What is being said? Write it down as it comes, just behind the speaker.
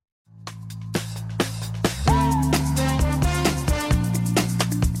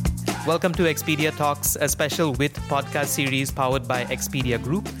Welcome to Expedia Talks, a special with podcast series powered by Expedia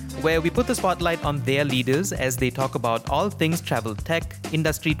Group, where we put the spotlight on their leaders as they talk about all things travel tech,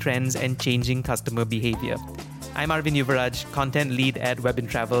 industry trends, and changing customer behavior. I'm Arvind Yuvaraj, content lead at Web &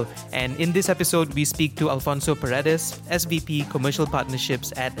 Travel, and in this episode, we speak to Alfonso Paredes, SVP Commercial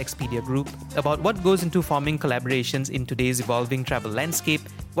Partnerships at Expedia Group, about what goes into forming collaborations in today's evolving travel landscape,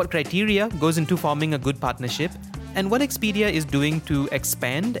 what criteria goes into forming a good partnership, and what Expedia is doing to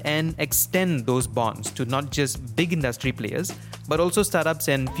expand and extend those bonds to not just big industry players, but also startups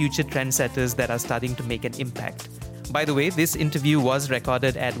and future trendsetters that are starting to make an impact. By the way, this interview was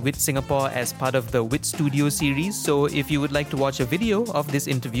recorded at WIT Singapore as part of the WIT Studio series, so if you would like to watch a video of this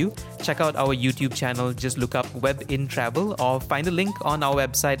interview, check out our YouTube channel, just look up Web in Travel or find a link on our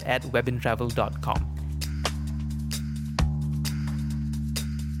website at webintravel.com.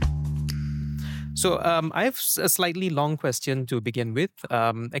 So I have a slightly long question to begin with.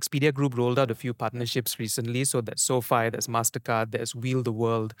 Expedia Group rolled out a few partnerships recently. So there's SoFi, there's Mastercard, there's Wheel the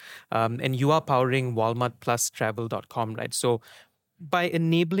World, and you are powering Walmart plus travel.com, right? So by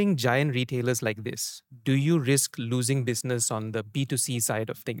enabling giant retailers like this, do you risk losing business on the B2C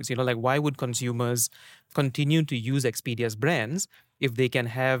side of things? Like why would consumers continue to use Expedia's brands if they can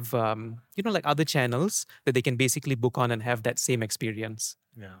have, like other channels that they can basically book on and have that same experience?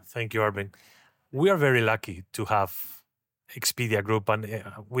 Yeah, thank you, Arvin. We are very lucky to have Expedia Group and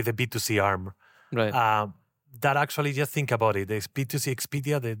with a B2C arm. Right. That actually, just think about it. The B2C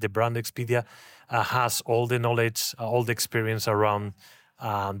Expedia, the brand Expedia, has all the knowledge, all the experience around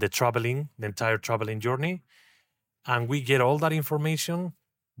the entire traveling journey. And we get all that information,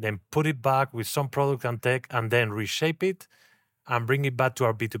 then put it back with some product and tech, and then reshape it and bring it back to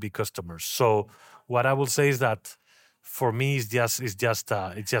our B2B customers. So what I will say is that for me, it's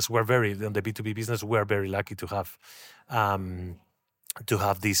just we're very in the B2B business. We're very lucky to have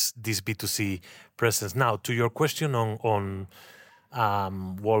this B2C presence. Now, to your question on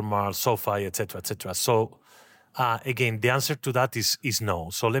Walmart, SoFi, etc. So again, the answer to that is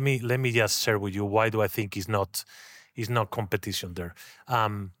no. So let me just share with you why do I think is not competition there.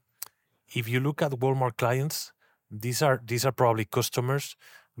 If you look at Walmart clients, these are probably customers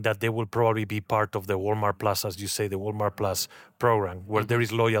that they will probably be part of the Walmart Plus, as you say, the Walmart Plus program, where there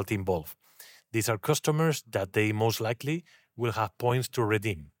is loyalty involved. These are customers that they most likely will have points to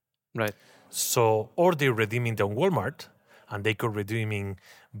redeem. Right. So, or they're redeeming on Walmart, and they could redeeming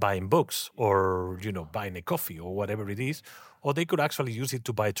buying books or, buying a coffee or whatever it is, or they could actually use it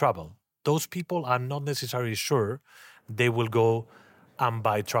to buy travel. Those people are not necessarily sure they will go and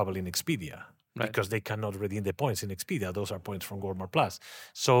buy travel in Expedia. Right. Because they cannot redeem the points in Expedia. Those are points from Walmart Plus.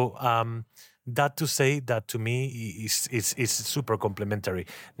 So that to say that to me is super complementary.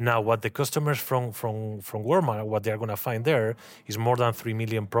 Now, what the customers from Walmart, what they're going to find there is more than 3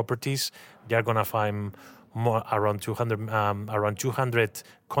 million properties. They're going to find around 200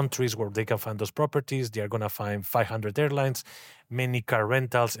 countries where they can find those properties. They are going to find 500 airlines, many car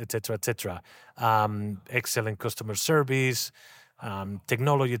rentals, etc. Excellent customer service.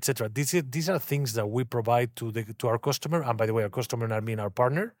 Technology, etc. These are things that we provide to our customer, and by the way, our customer are being our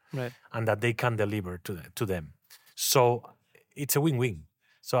partner, right? And that they can deliver to them. So it's a win-win.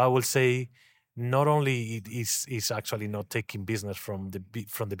 So I will say, not only it is actually not taking business from the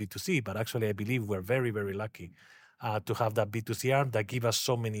B2C, but actually I believe we're very, very lucky to have that B2C arm that give us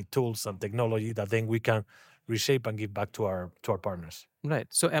so many tools and technology that then we can reshape and give back to our partners. Right.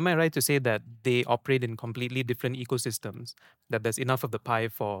 So am I right to say that they operate in completely different ecosystems, that there's enough of the pie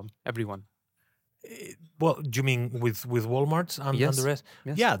for everyone? Well, do you mean with Walmart and the rest?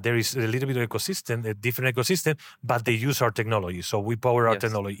 Yes. Yeah, there is a little bit of ecosystem, a different ecosystem, but they use our technology. So we power our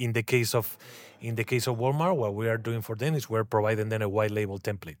technology. In the case of Walmart, what we are doing for them is we're providing them a white label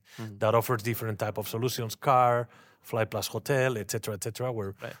template that offers different type of solutions, car, Fly Plus Hotel, etc.,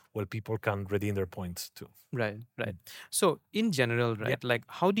 where people can redeem their points too. Right. So in general, like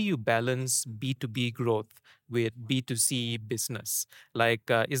how do you balance B2B growth with B2C business? Like,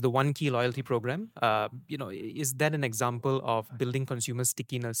 is the One Key loyalty program, is that an example of building consumer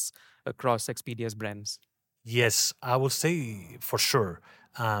stickiness across Expedia's brands? Yes, I would say for sure.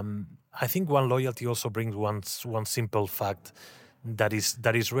 I think One Loyalty also brings one simple fact that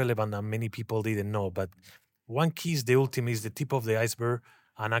is relevant and many people didn't know, but One Key is the tip of the iceberg,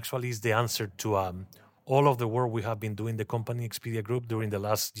 and actually is the answer to all of the work we have been doing, the company Expedia Group, during the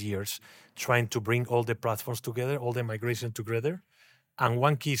last years, trying to bring all the platforms together, all the migration together. And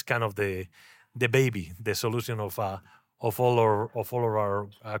One Key is kind of the baby, the solution of all of our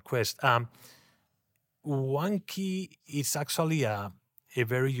quest. One Key is actually a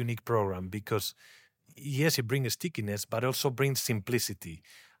very unique program because, yes, it brings stickiness, but also brings simplicity.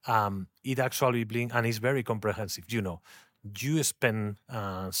 it actually brings, and it's very comprehensive. You spend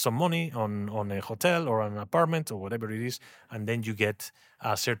some money on a hotel or an apartment or whatever it is, and then you get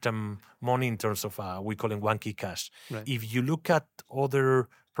a certain money in terms of we call it one key cash. Right. If you look at other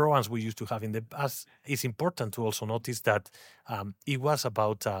programs we used to have in the past, it's important to also notice that it was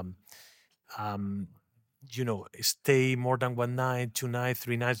about stay more than 1 night, 2 nights,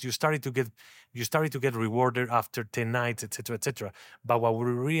 3 nights. You started to get rewarded after 10 nights, etc., etc. But what we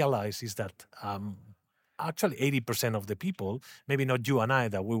realize is that actually 80% of the people, maybe not you and I,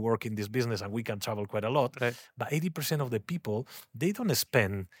 that we work in this business and we can travel quite a lot, Right. but 80% of the people, they don't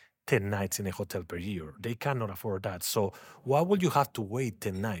spend 10 nights in a hotel per year. They cannot afford that. So why would you have to wait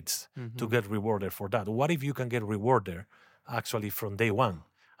 10 nights to get rewarded for that? What if you can get rewarded actually from day one?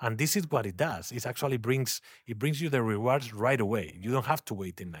 And this is what it does. It actually brings you the rewards right away. You don't have to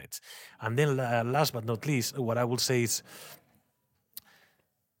wait 10 nights. And then last but not least, what I will say is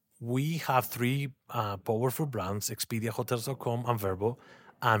we have three powerful brands, ExpediaHotels.com and Verbo.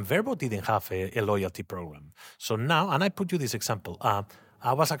 And Verbo didn't have a loyalty program. So now, and I put you this example.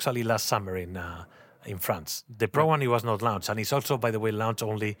 I was actually last summer in France. The program, it was not launched. And it's also, by the way, launched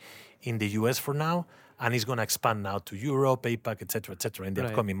only in the US for now. And it's going to expand now to Europe, APAC, et cetera, in the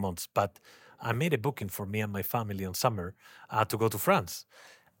upcoming months. But I made a booking for me and my family on summer to go to France.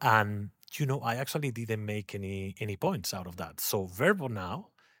 And, I actually didn't make any points out of that. So Verbo now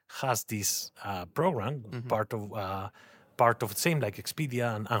has this program, part of same like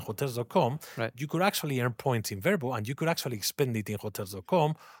Expedia and Hotels.com. Right. You could actually earn points in Verbo, and you could actually spend it in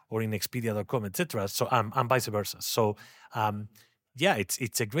Hotels.com or in Expedia.com, etc. So and vice versa. So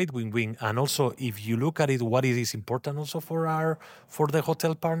it's a great win-win. And also, if you look at it, what it is important also for the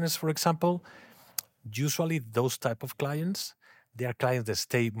hotel partners, for example, usually those type of clients, they are clients that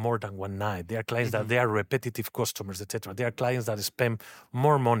stay more than 1 night. They are clients that they are repetitive customers, etc. They are clients that spend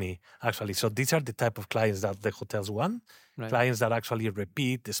more money, actually. So these are the type of clients that the hotels want. Right. Clients that actually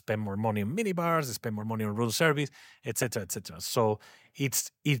repeat, they spend more money on minibars, they spend more money on room service, etc., etc. So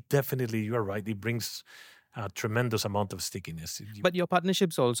it definitely, you're right, it brings a tremendous amount of stickiness. But your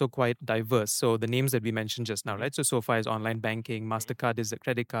partnership's also quite diverse. So the names that we mentioned just now, right? So SoFi is online banking, Mastercard is a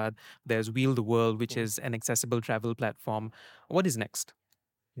credit card, there's Wheel the World, which is an accessible travel platform. What is next?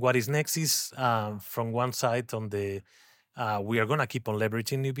 What is next is from one side on the we are going to keep on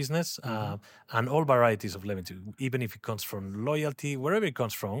leveraging new business and all varieties of leveraging, even if it comes from loyalty, wherever it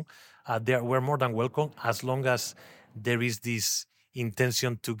comes from, we're more than welcome as long as there is this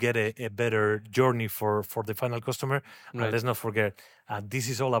intention to get a better journey for the final customer. Right. And let's not forget, this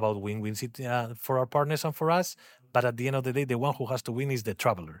is all about win-wins for our partners and for us. But at the end of the day, the one who has to win is the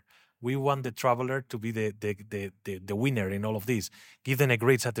traveler. We want the traveler to be the winner in all of this. Give them a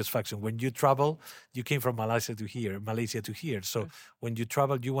great satisfaction. When you travel, you came from Malaysia to here. So when you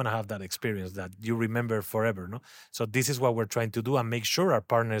travel, you want to have that experience that you remember forever. No? So this is what we're trying to do and make sure our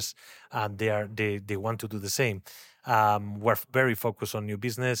partners, they want to do the same. We're very focused on new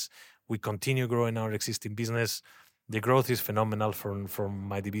business. We continue growing our existing business. The growth is phenomenal from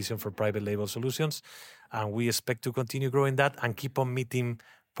my division for private label solutions. And we expect to continue growing that and keep on meeting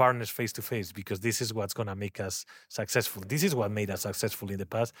partners face to face, because this is what's going to make us successful. This is what made us successful in the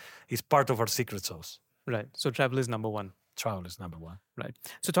past. It's part of our secret sauce. Right. So travel is number one. Travel is number one. Right.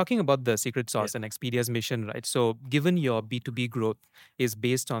 So talking about the secret sauce and Expedia's mission, right? So given your B2B growth is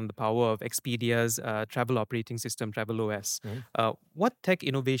based on the power of Expedia's travel operating system, TravelOS, what tech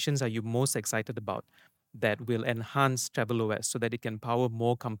innovations are you most excited about that will enhance TravelOS so that it can power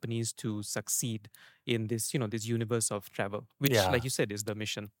more companies to succeed in this, this universe of travel, which, like you said, is the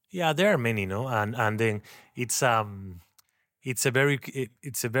mission? Yeah, there are many, no, and then it's a very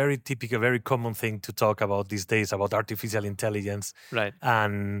typical, very common thing to talk about these days about artificial intelligence, right,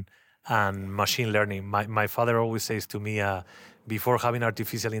 and machine learning. My father always says to me, before having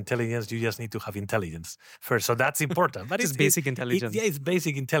artificial intelligence, you just need to have intelligence first. So that's important. But it's basic intelligence. It's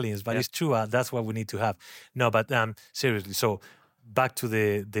basic intelligence, but it's true. That's what we need to have. No, but seriously. So back to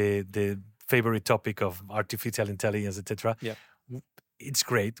the favorite topic of artificial intelligence, etc. Yeah. It's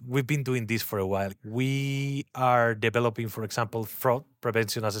great. We've been doing this for a while. We are developing, for example, fraud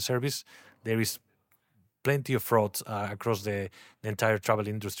prevention as a service. There is plenty of fraud across the entire travel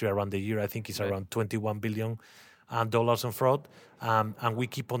industry around the year. I think it's around $21 billion on fraud. And we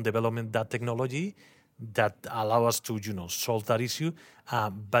keep on developing that technology that allow us to, solve that issue.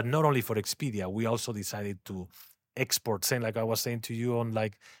 But not only for Expedia, we also decided to export, saying like I was saying to you on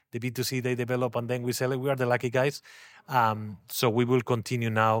like the B2C they develop and then we sell it. We are the lucky guys. So we will continue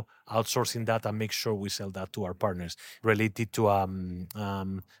now outsourcing that and make sure we sell that to our partners related to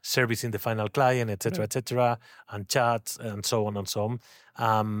servicing the final client, etc., and chats and so on and so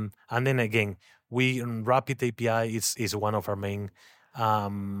on. And then again, Rapid API is one of our main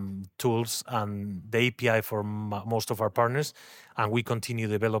tools and the API for most of our partners, and we continue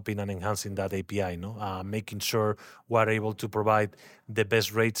developing and enhancing that API, making sure we're able to provide the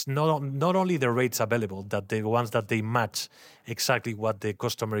best rates, not only the rates available, that the ones that they match exactly what the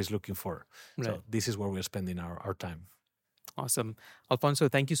customer is looking for. Right. So this is where we're spending our time. Awesome. Alfonso,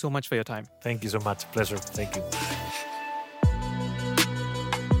 thank you so much for your time. Thank you so much. Pleasure. Thank you.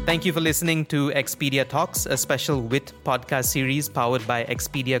 Thank you for listening to Expedia Talks, a special WIT podcast series powered by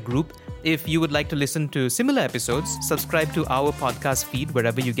Expedia Group. If you would like to listen to similar episodes, subscribe to our podcast feed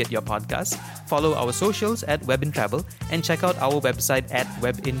wherever you get your podcasts, follow our socials at Web in Travel, and check out our website at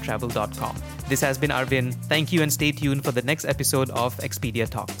webintravel.com. This has been Arvin. Thank you and stay tuned for the next episode of Expedia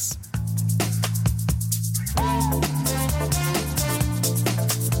Talks.